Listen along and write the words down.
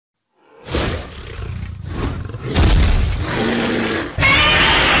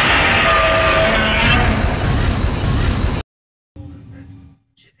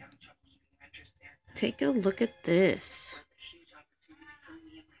Take a look at this.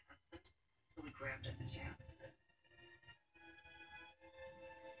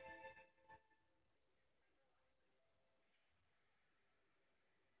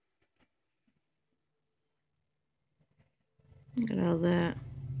 Look at all that.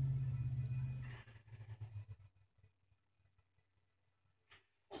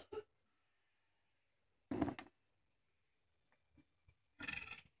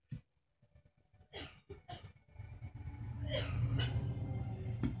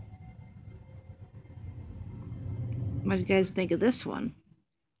 What do you guys think of this one?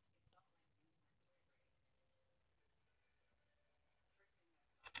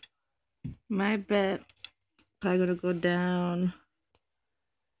 My bet probably gonna go down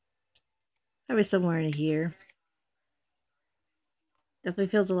probably somewhere in here. Definitely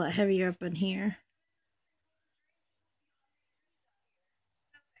feels a lot heavier up in here.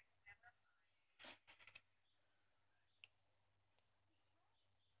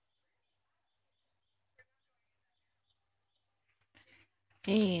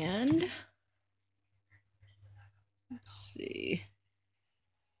 And let's see.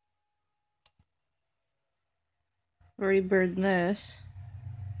 Already burned this.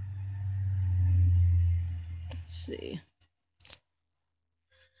 Let's see.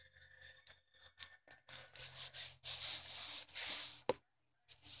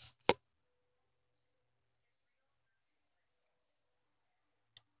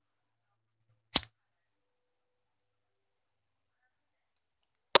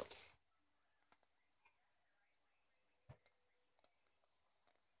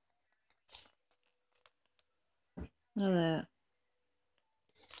 Look at that.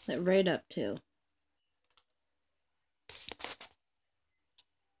 Lit right up too.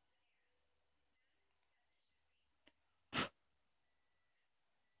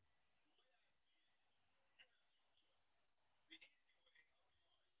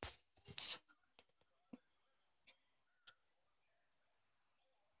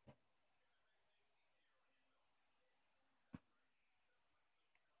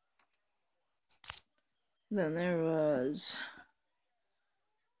 Then there was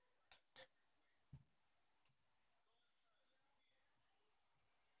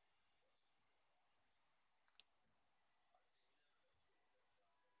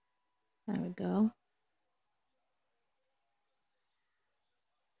there we go.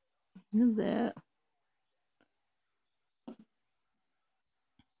 Look at that.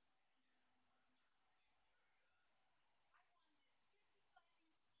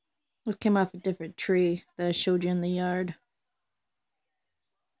 This came off a different tree that I showed you in the yard.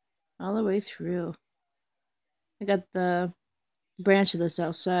 All the way through. I got the branch of this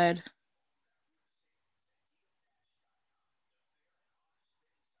outside.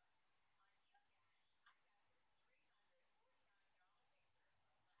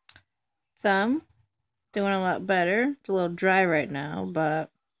 Thumb, doing a lot better. It's a little dry right now,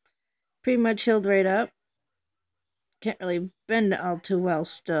 but pretty much healed right up. Can't really bend it all too well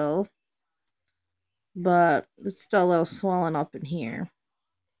still, but it's still a little swollen up in here.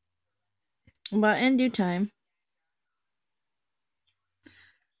 But in due time.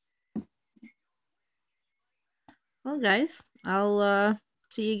 Well, guys, I'll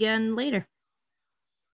see you again later.